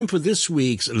For this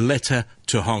week's letter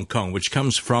to Hong Kong, which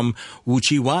comes from Wu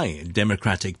Chi Wai,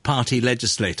 Democratic Party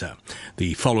legislator.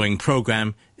 The following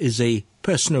program is a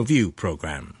personal view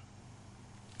program.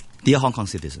 Dear Hong Kong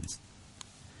citizens,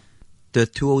 the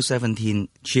 2017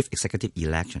 Chief Executive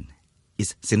election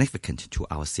is significant to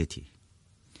our city.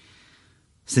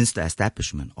 Since the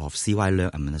establishment of CY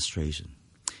Leung administration,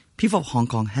 people of Hong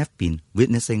Kong have been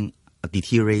witnessing a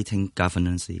deteriorating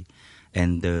governance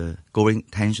and the growing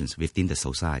tensions within the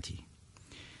society.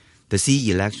 The CE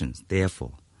elections,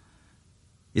 therefore,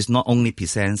 is not only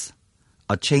presents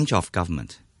a change of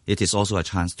government, it is also a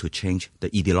chance to change the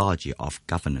ideology of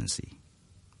governance.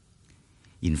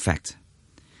 In fact,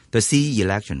 the CE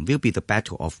election will be the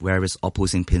battle of various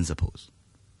opposing principles.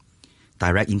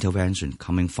 Direct intervention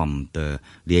coming from the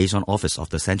liaison office of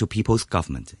the Central People's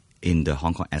Government in the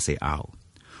Hong Kong SAR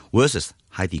versus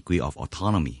high degree of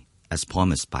autonomy as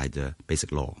promised by the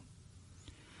Basic Law.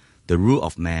 The rule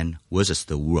of man versus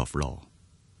the rule of law.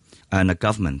 And a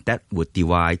government that would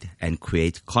divide and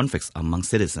create conflicts among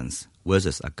citizens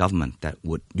versus a government that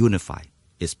would unify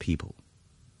its people.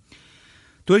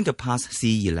 During the past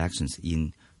CE elections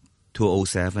in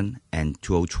 2007 and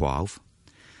 2012,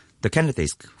 the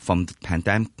candidates from the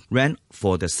pandemic ran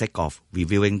for the sake of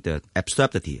reviewing the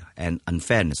absurdity and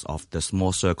unfairness of the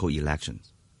small circle elections.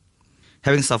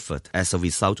 Having suffered as a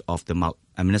result of the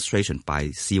maladministration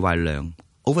by CY Leung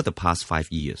over the past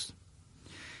 5 years,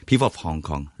 people of Hong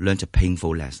Kong learned a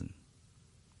painful lesson.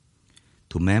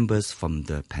 To members from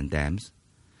the pandemic,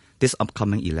 this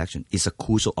upcoming election is a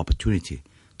crucial opportunity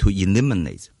to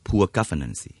eliminate poor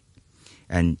governance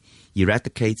and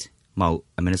eradicate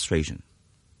maladministration.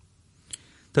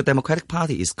 The Democratic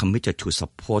Party is committed to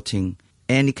supporting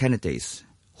any candidates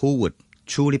who would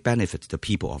truly benefit the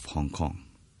people of Hong Kong.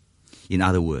 In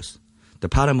other words, the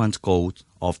Parliament's goal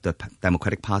of the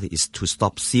Democratic Party is to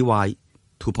stop CY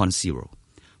 2.0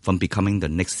 from becoming the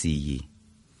next CE.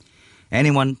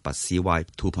 Anyone but CY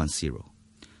 2.0.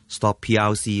 Stop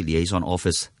PRC liaison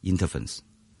office interference.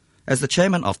 As the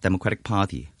chairman of Democratic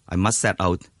Party, I must set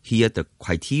out here the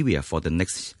criteria for the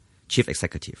next chief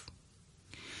executive.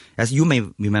 As you may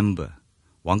remember,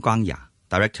 Wang Guangya,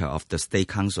 director of the State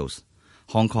Council's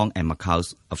Hong Kong and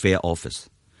Macau's Affairs Office,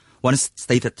 once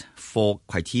stated 4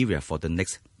 criteria for the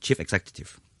next chief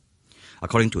executive.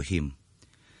 According to him,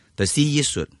 the CE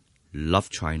should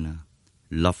love China,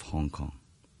 love Hong Kong.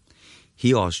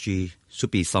 He or she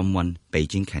should be someone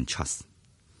Beijing can trust.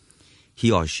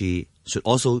 He or she should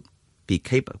also be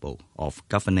capable of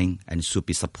governing and should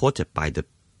be supported by the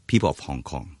people of Hong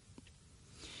Kong.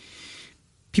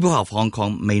 People of Hong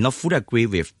Kong may not fully agree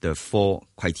with the 4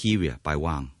 criteria by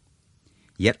Wang.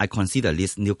 Yet I consider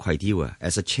this new criteria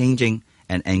as a changing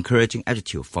and encouraging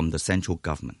attitude from the central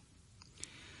government.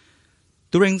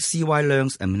 During CY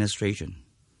Leung's administration,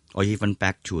 or even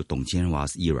back to Dong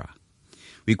Jianhua's era,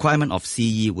 requirement of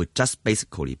CE would just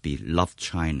basically be love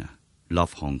China,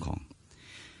 love Hong Kong,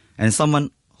 and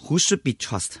someone who should be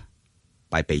trusted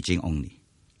by Beijing only.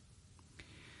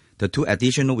 The 2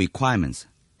 additional requirements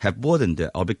have broadened the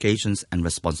obligations and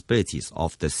responsibilities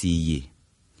of the CE.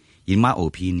 In my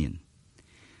opinion,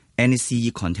 any CE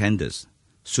contenders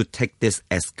should take this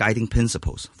as guiding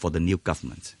principles for the new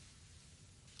government.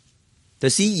 The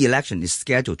CE election is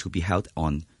scheduled to be held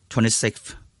on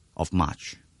 26th of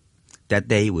March. That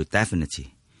day will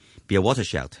definitely be a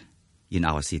watershed in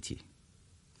our city.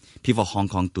 People of Hong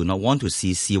Kong do not want to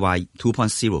see CY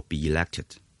 2.0 be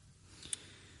elected.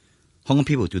 Hong Kong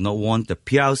people do not want the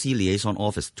PRC liaison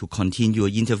office to continue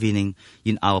intervening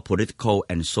in our political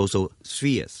and social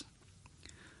spheres.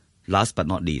 Last but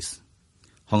not least,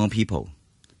 Hong Kong people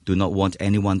do not want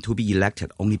anyone to be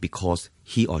elected only because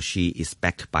he or she is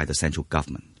backed by the central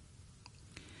government.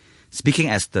 Speaking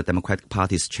as the Democratic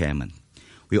Party's chairman,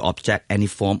 we object any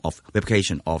form of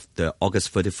replication of the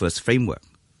August 31st framework.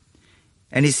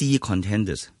 Any CE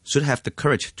contenders should have the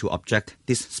courage to object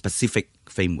this specific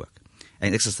framework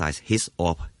and exercise his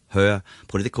or her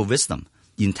political wisdom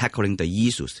in tackling the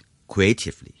issues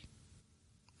creatively.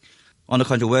 On the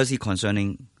controversy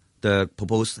concerning the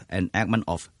proposed enactment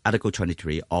of Article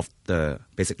 23 of the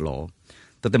Basic Law,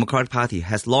 the Democratic Party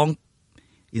has long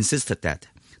insisted that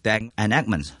the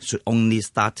enactment should only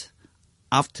start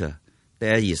after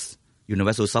there is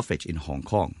universal suffrage in Hong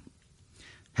Kong.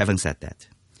 Having said that,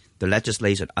 the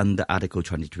legislation under Article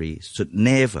 23 should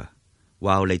never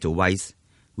violate the rights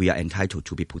we are entitled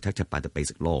to be protected by the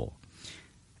Basic Law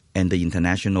and the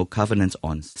International Covenant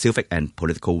on Civic and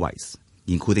Political Rights,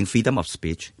 including freedom of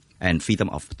speech and freedom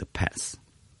of the press.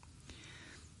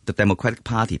 The Democratic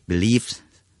Party believes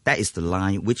that is the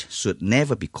line which should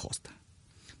never be crossed.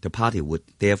 The party would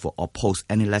therefore oppose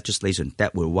any legislation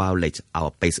that will violate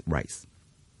our basic rights.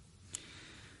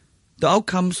 The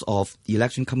outcomes of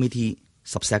election committee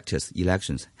subsectors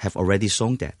elections have already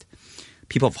shown that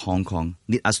people of Hong Kong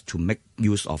need us to make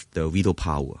use of the veto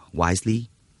power wisely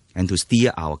and to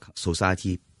steer our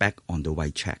society back on the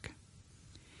right track.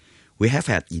 We have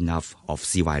had enough of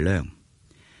CY Leung.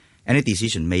 Any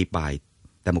decision made by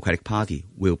Democratic Party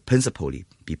will principally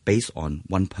be based on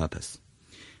one purpose: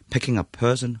 picking a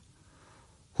person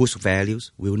whose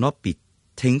values will not be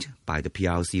tainted by the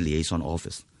PRC liaison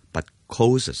office, but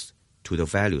closest to the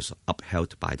values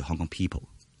upheld by the Hong Kong people.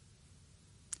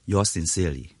 Yours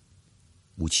sincerely,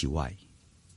 Wu Chi Wai.